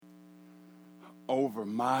over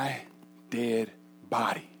my dead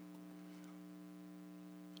body.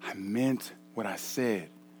 I meant what I said.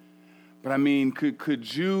 But I mean,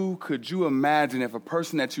 could you imagine if a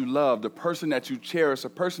person that you loved, a person that you cherished, a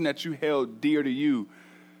person that you held dear to you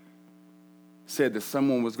said that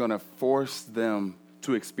someone was going to force them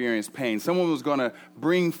to experience pain. Someone was going to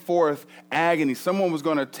bring forth agony. Someone was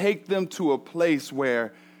going to take them to a place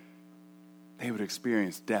where they would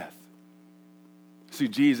experience death. See,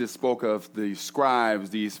 Jesus spoke of the scribes,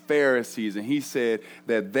 these Pharisees, and he said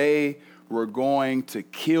that they were going to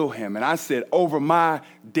kill him. And I said, over my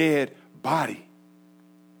dead body.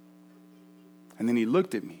 And then he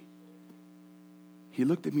looked at me. He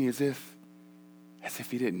looked at me as if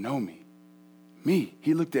he didn't know me.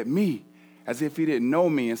 He looked at me as if he didn't know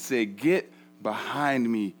me and said, get behind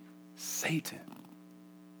me, Satan.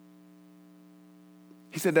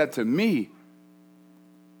 He said that to me.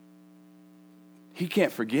 He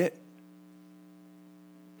can't forget.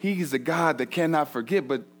 He's a God that cannot forget,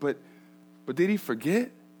 but did he forget?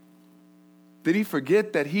 Did he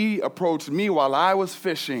forget that he approached me while I was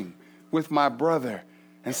fishing with my brother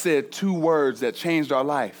and said 2 words that changed our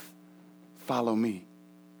life? Follow me.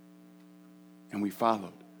 And we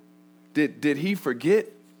followed. Did he forget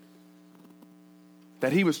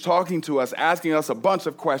that he was talking to us, asking us a bunch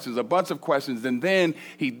of questions, and then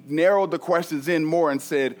he narrowed the questions in more and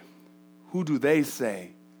said, who do they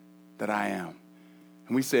say that I am?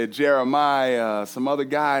 And we said Jeremiah, some other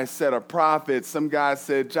guys said a prophet, some guys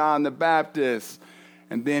said John the Baptist.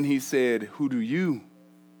 And then he said, who do you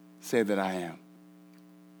say that I am?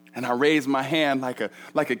 And I raised my hand like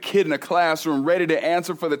a kid in a classroom, ready to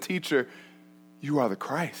answer for the teacher. You are the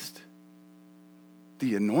Christ,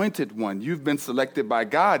 the anointed one. You've been selected by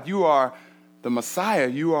God. You are the Messiah.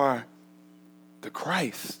 You are the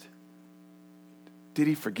Christ. Did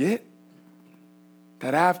he forget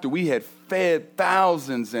that after we had fed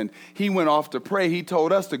thousands and he went off to pray, he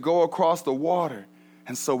told us to go across the water?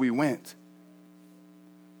 And so we went.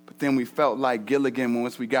 But then we felt like Gilligan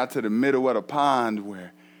once we got to the middle of the pond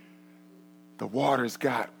where the waters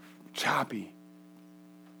got choppy.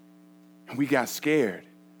 And we got scared.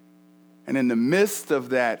 And in the midst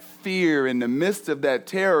of that fear, in the midst of that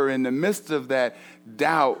terror, in the midst of that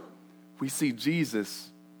doubt, we see Jesus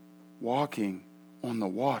walking on the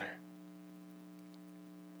water.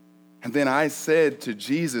 And then I said to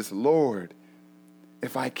Jesus, Lord,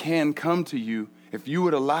 if I can come to you, if you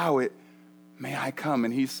would allow it, may I come?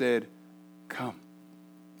 And he said, come.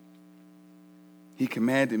 He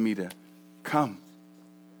commanded me to come.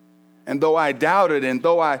 And though I doubted, and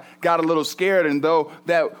though I got a little scared, and though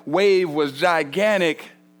that wave was gigantic,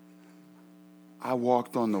 I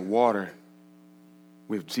walked on the water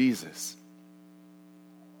with Jesus.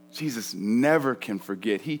 Jesus never can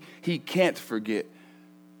forget. He can't forget.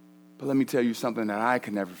 But let me tell you something that I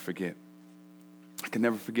can never forget. I can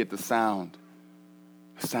never forget the sound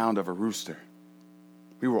of a rooster.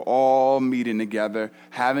 We were all meeting together,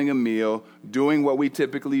 having a meal, doing what we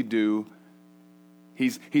typically do.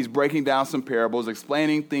 He's breaking down some parables,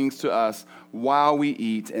 explaining things to us while we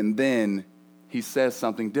eat, and then he says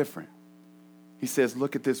something different. He says,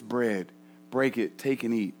 look at this bread, break it, take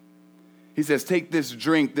and eat. He says, take this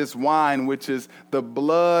drink, this wine, which is the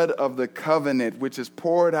blood of the covenant, which is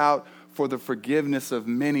poured out for the forgiveness of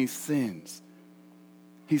many sins.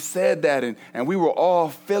 He said that, and we were all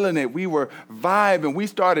feeling it. We were vibing. We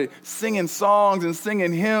started singing songs and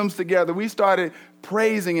singing hymns together. We started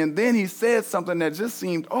praising, and then he said something that just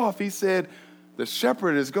seemed off. He said, the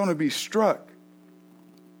shepherd is going to be struck.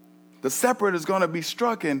 The shepherd is going to be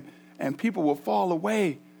struck, and people will fall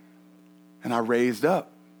away. And I raised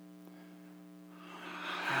up.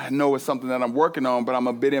 I know it's something that I'm working on, but I'm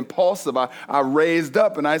a bit impulsive. I raised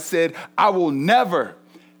up and I said, I will never,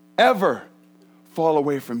 ever fall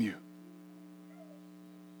away from you.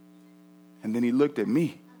 And then he looked at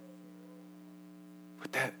me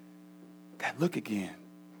with that look again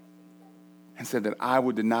and said that I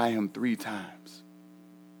would deny him 3 times.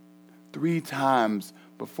 3 times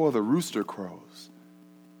before the rooster crows.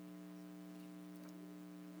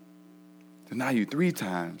 Deny you 3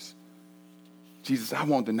 times. Jesus, I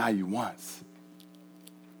won't deny you once.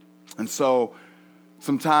 And so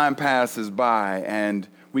some time passes by and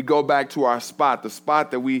we go back to our spot, the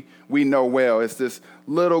spot that we know well. It's this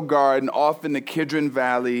little garden off in the Kidron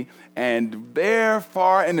Valley. And there,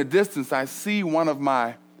 far in the distance, I see one of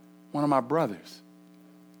my brothers.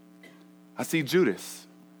 I see Judas,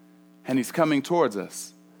 and he's coming towards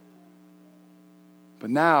us. But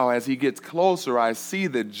now, as he gets closer, I see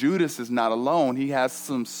that Judas is not alone. He has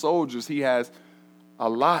some soldiers. He has a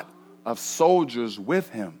lot of soldiers with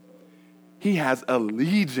him. He has a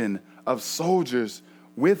legion of soldiers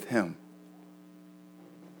with him.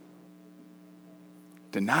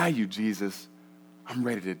 Deny you, Jesus. I'm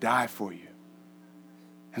ready to die for you.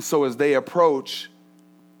 And so as they approach,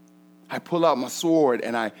 I pull out my sword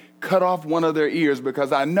and I cut off one of their ears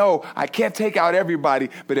because I know I can't take out everybody,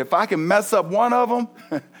 but if I can mess up one of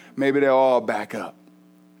them, maybe they'll all back up.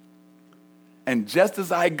 And just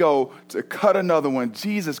as I go to cut another one,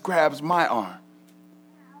 Jesus grabs my arm.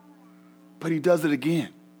 But he does it again.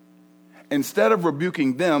 Instead of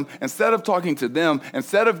rebuking them, instead of talking to them,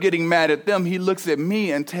 instead of getting mad at them, he looks at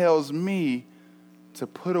me and tells me to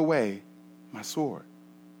put away my sword.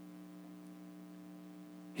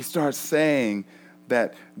 He starts saying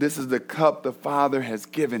that this is the cup the Father has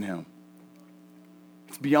given him.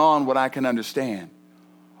 It's beyond what I can understand.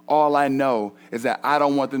 All I know is that I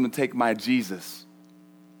don't want them to take my Jesus,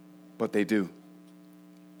 but they do.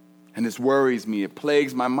 And this worries me. It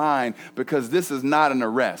plagues my mind because this is not an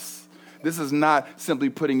arrest. This is not simply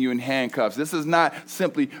putting you in handcuffs. This is not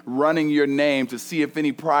simply running your name to see if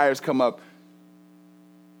any priors come up.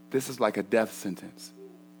 This is like a death sentence.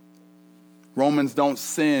 Romans don't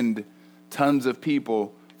send tons of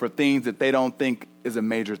people for things that they don't think is a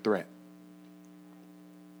major threat.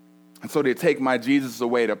 And so they take my Jesus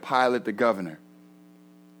away to Pilate the governor.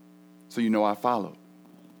 So you know I followed.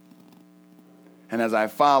 And as I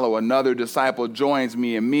follow, another disciple joins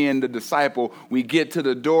me, and me and the disciple, we get to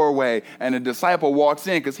the doorway, and the disciple walks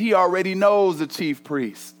in because he already knows the chief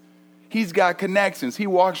priest. He's got connections. He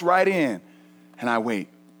walks right in, and I wait.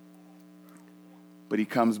 But he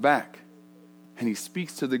comes back, and he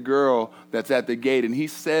speaks to the girl that's at the gate, and he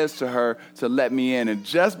says to her to let me in. And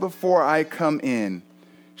just before I come in,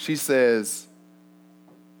 she says,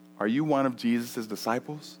 "Are you one of Jesus'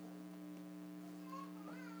 disciples?"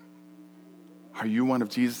 Are you one of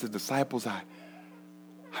Jesus' disciples? I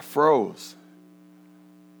froze.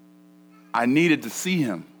 I needed to see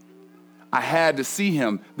him. I had to see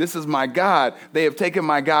him. This is my God. They have taken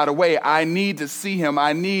my God away. I need to see him.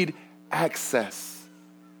 I need access.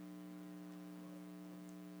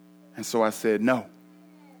 And so I said, no.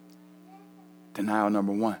 Denial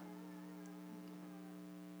number one.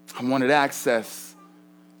 I wanted access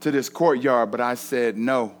to this courtyard, but I said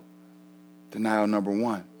no. Denial number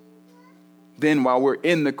one. Then while we're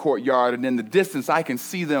in the courtyard and in the distance, I can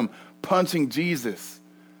see them punching Jesus.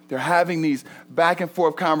 They're having these back and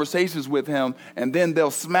forth conversations with him, and then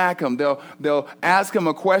they'll smack him. They'll ask him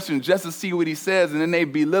a question just to see what he says, and then they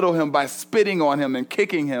belittle him by spitting on him and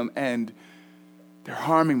kicking him, and they're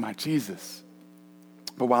harming my Jesus.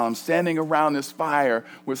 But while I'm standing around this fire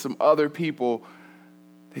with some other people,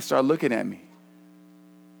 they start looking at me,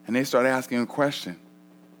 and they start asking a question.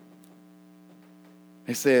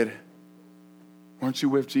 They said, "Weren't you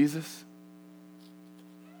with Jesus?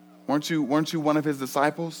 Weren't you one of his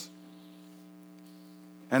disciples?"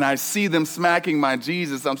 And I see them smacking my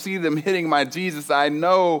Jesus. I see them hitting my Jesus. I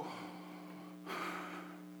know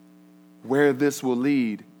where this will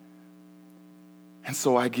lead. And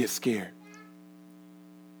so I get scared.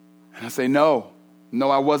 And I say, no,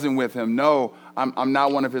 I wasn't with him. No, I'm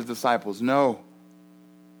not one of his disciples. No.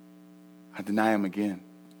 I deny him again.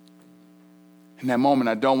 In that moment,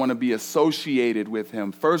 I don't want to be associated with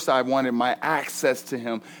him. First, I wanted my access to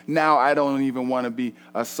him. Now, I don't even want to be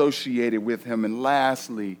associated with him. And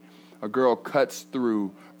lastly, a girl cuts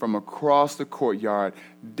through from across the courtyard,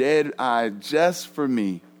 dead-eyed just for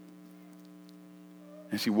me.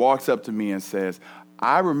 And she walks up to me and says,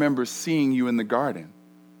 "I remember seeing you in the garden.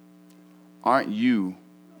 Aren't you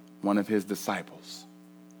one of his disciples?"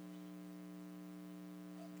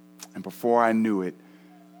 And before I knew it,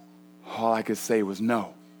 all I could say was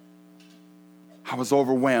no. I was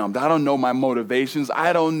overwhelmed. I don't know my motivations.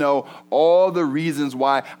 I don't know all the reasons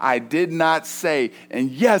why I did not say,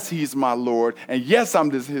 and yes, he's my Lord, and yes,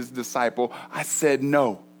 I'm his disciple. I said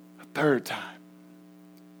no a third time.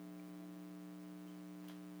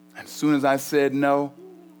 And as soon as I said no,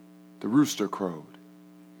 the rooster crowed.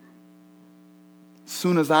 As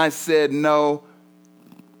soon as I said no,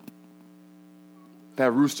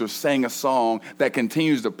 that rooster sang a song that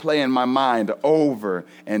continues to play in my mind over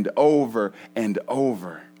and over and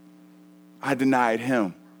over. I denied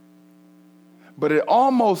him. But it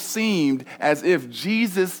almost seemed as if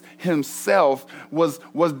Jesus himself was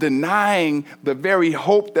denying the very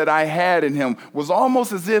hope that I had in him. It was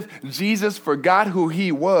almost as if Jesus forgot who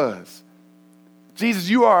he was. Jesus,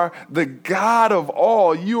 you are the God of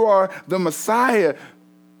all. You are the Messiah.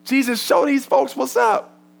 Jesus, show these folks what's up.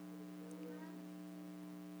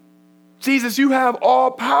 Jesus, you have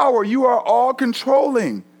all power. You are all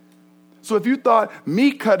controlling. So if you thought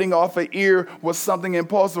me cutting off an ear was something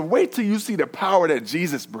impulsive, wait till you see the power that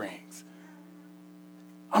Jesus brings.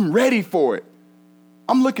 I'm ready for it.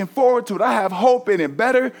 I'm looking forward to it. I have hope in it.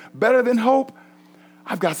 Better than hope,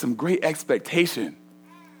 I've got some great expectation.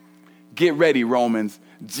 Get ready, Romans.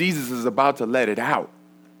 Jesus is about to let it out.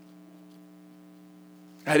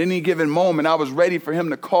 At any given moment, I was ready for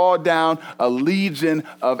him to call down a legion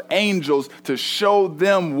of angels to show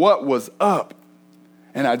them what was up.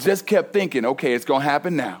 And I just kept thinking, okay, it's going to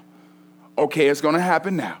happen now. Okay, it's going to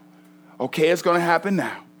happen now. Okay, it's going to happen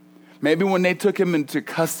now. Maybe when they took him into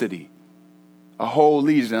custody, a whole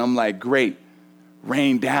legion, I'm like, great,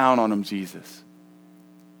 rain down on him, Jesus.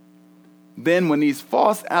 Then when these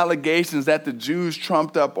false allegations that the Jews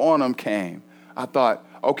trumped up on him came, I thought,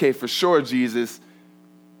 okay, for sure, Jesus,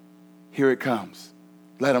 here it comes.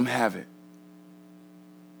 Let him have it.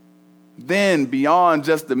 Then beyond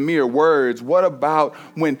just the mere words, what about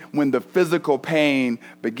when the physical pain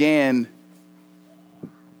began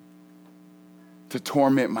to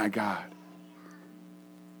torment my God?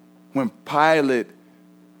 When Pilate,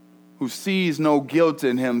 who sees no guilt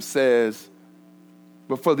in him, says,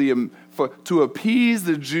 but to appease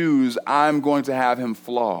the Jews, I'm going to have him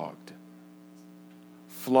flogged.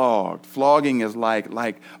 Flogged. Flogging is like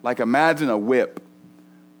imagine a whip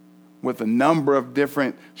with a number of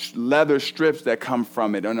different leather strips that come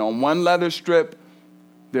from it. And on one leather strip,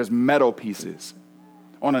 there's metal pieces.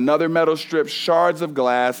 On another metal strip, shards of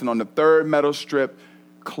glass. And on the third metal strip,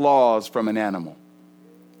 claws from an animal.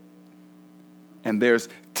 And there's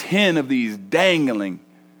 10 of these dangling.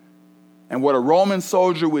 And what a Roman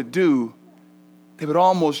soldier would do, they would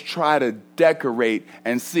almost try to decorate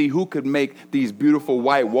and see who could make these beautiful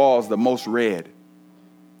white walls the most red.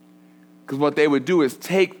 Because what they would do is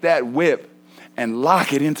take that whip and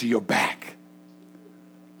lock it into your back.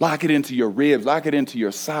 Lock it into your ribs. Lock it into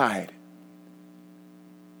your side.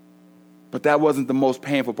 But that wasn't the most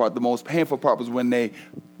painful part. The most painful part was when they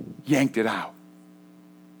yanked it out.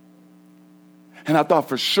 And I thought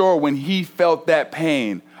for sure when he felt that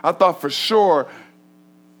pain, I thought for sure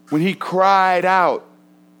when he cried out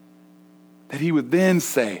that he would then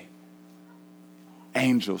say,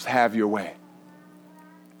 angels, have your way.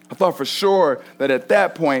 I thought for sure that at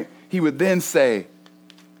that point he would then say,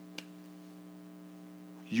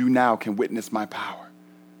 you now can witness my power.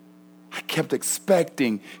 I kept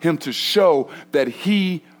expecting him to show that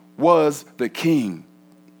he was the king.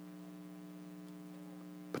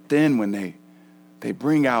 But then when they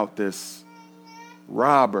bring out this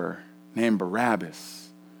robber named Barabbas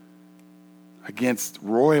against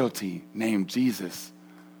royalty named Jesus,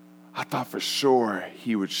 I thought for sure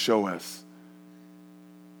he would show us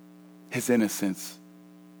his innocence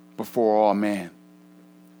before all man.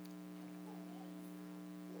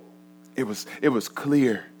 It was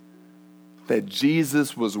clear that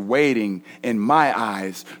Jesus was waiting, in my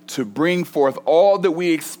eyes, to bring forth all that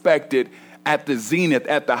we expected at the zenith,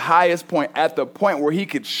 at the highest point, at the point where he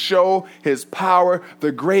could show his power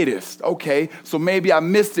the greatest. Okay, so maybe I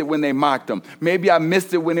missed it when they mocked him. Maybe I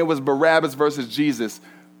missed it when it was Barabbas versus Jesus.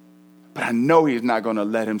 But I know he's not going to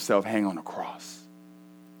let himself hang on a cross.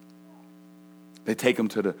 They take him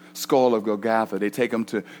to the skull of Golgotha. They take him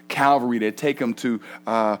to Calvary. They take him to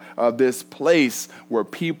this place where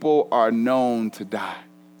people are known to die.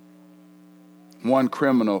 One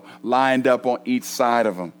criminal lined up on each side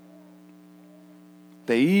of him.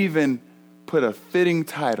 They even put a fitting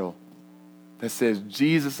title that says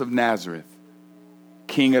Jesus of Nazareth,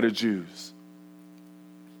 King of the Jews.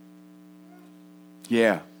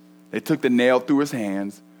 Yeah, they took the nail through his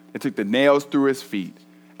hands. They took the nails through his feet.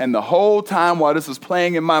 And the whole time while this was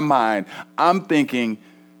playing in my mind, I'm thinking,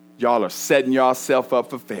 y'all are setting yourself up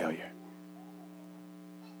for failure.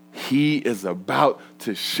 He is about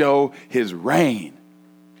to show his reign.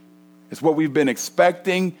 It's what we've been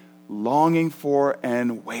expecting, longing for,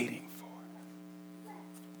 and waiting for.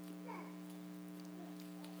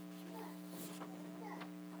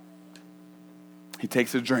 He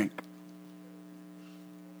takes a drink.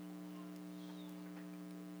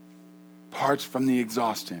 Parched from the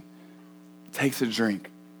exhaustion, takes a drink.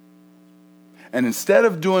 And instead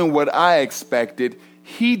of doing what I expected,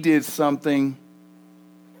 he did something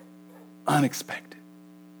unexpected.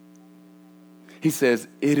 He says,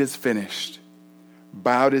 it is finished,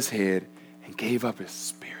 bowed his head, and gave up his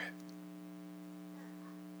spirit.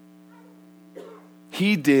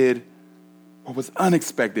 He did what was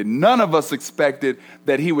unexpected. None of us expected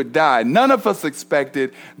that he would die. None of us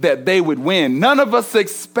expected that they would win. None of us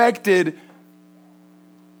expected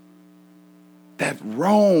that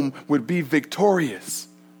Rome would be victorious.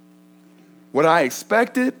 What I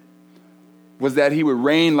expected was that he would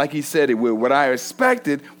reign like he said it would. What I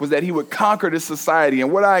expected was that he would conquer this society.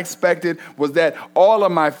 And what I expected was that all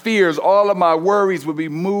of my fears, all of my worries would be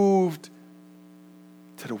moved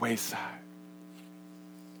to the wayside.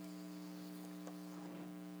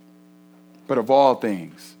 But of all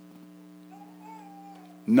things,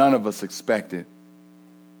 none of us expected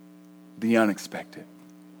the unexpected,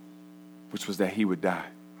 which was that he would die.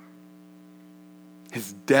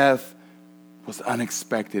 His death was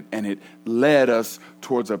unexpected, and it led us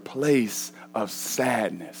towards a place of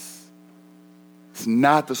sadness. It's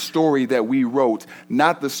not the story that we wrote,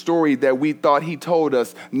 not the story that we thought he told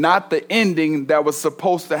us, not the ending that was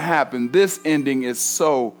supposed to happen. This ending is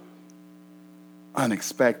so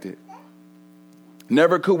unexpected.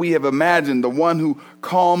 Never could we have imagined the one who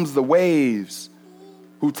calms the waves,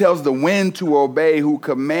 who tells the wind to obey, who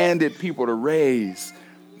commanded people to raise.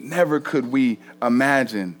 Never could we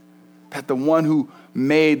imagine that the one who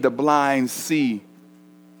made the blind see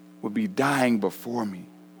would be dying before me.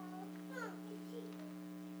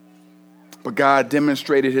 But God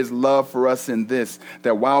demonstrated his love for us in this,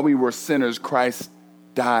 that while we were sinners, Christ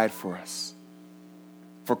died for us.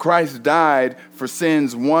 For Christ died for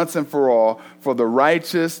sins once and for all, for the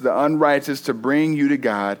righteous, the unrighteous, to bring you to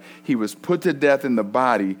God. He was put to death in the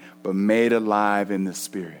body, but made alive in the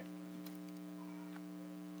spirit.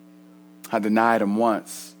 I denied him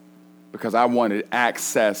once because I wanted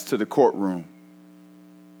access to the courtroom.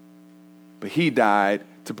 But he died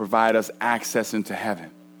to provide us access into heaven.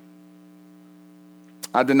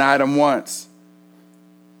 I denied him once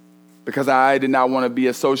because I did not want to be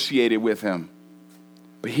associated with him.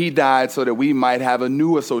 But he died so that we might have a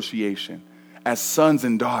new association as sons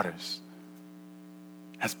and daughters,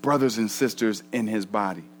 as brothers and sisters in his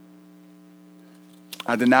body.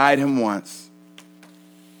 I denied him once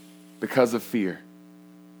because of fear.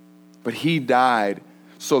 But he died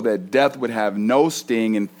so that death would have no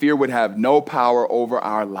sting and fear would have no power over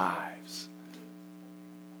our lives.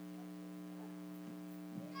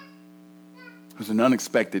 It was an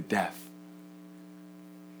unexpected death,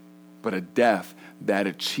 but a death that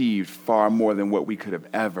achieved far more than what we could have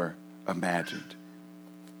ever imagined.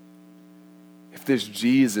 If this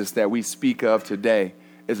Jesus that we speak of today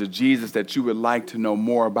is a Jesus that you would like to know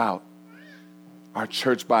more about, our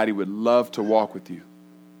church body would love to walk with you.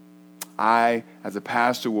 I, as a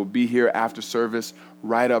pastor, will be here after service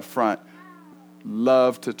right up front.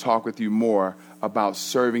 Love to talk with you more about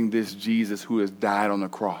serving this Jesus who has died on the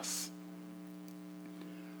cross.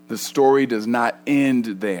 The story does not end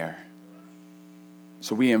there.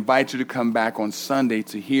 So we invite you to come back on Sunday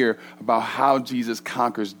to hear about how Jesus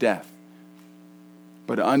conquers death.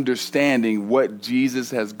 But understanding what Jesus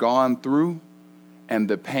has gone through and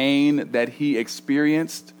the pain that he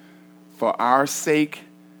experienced for our sake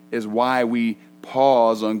is why we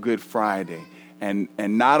pause on Good Friday. And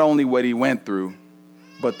not only what he went through,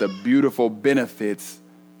 but the beautiful benefits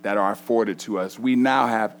that are afforded to us. We now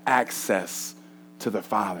have access to the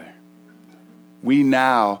Father. We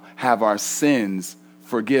now have our sins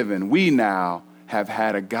forgiven. We now have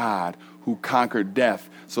had a God who conquered death,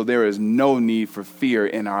 so there is no need for fear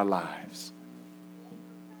in our lives.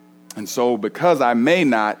 And so because I may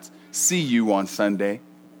not see you on Sunday,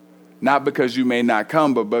 not because you may not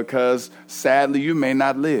come, but because sadly you may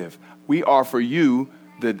not live, we offer you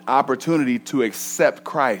the opportunity to accept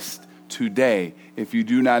Christ today if you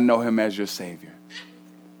do not know him as your Savior.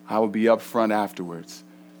 I will be up front afterwards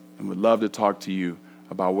and would love to talk to you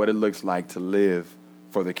about what it looks like to live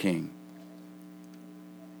for the King.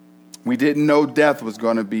 We didn't know death was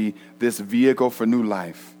going to be this vehicle for new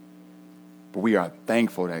life, but we are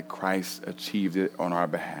thankful that Christ achieved it on our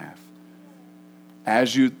behalf.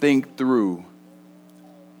 As you think through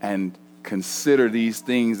and consider these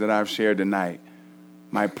things that I've shared tonight,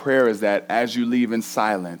 my prayer is that as you leave in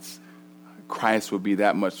silence, Christ will be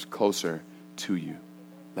that much closer to you.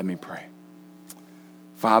 Let me pray.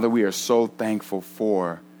 Father, we are so thankful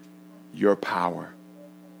for your power.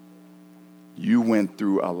 You went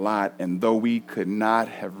through a lot, and though we could not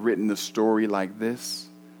have written a story like this,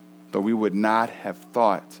 though we would not have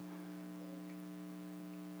thought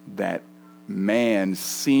that man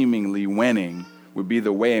seemingly winning would be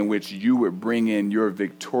the way in which you would bring in your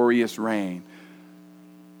victorious reign,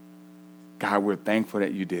 God, we're thankful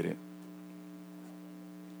that you did it.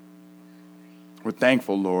 We're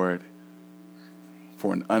thankful, Lord,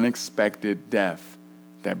 for an unexpected death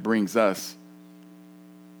that brings us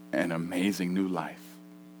an amazing new life.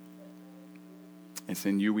 It's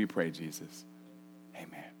in you we pray, Jesus.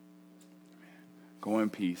 Amen. Go in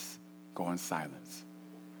peace. Go in silence.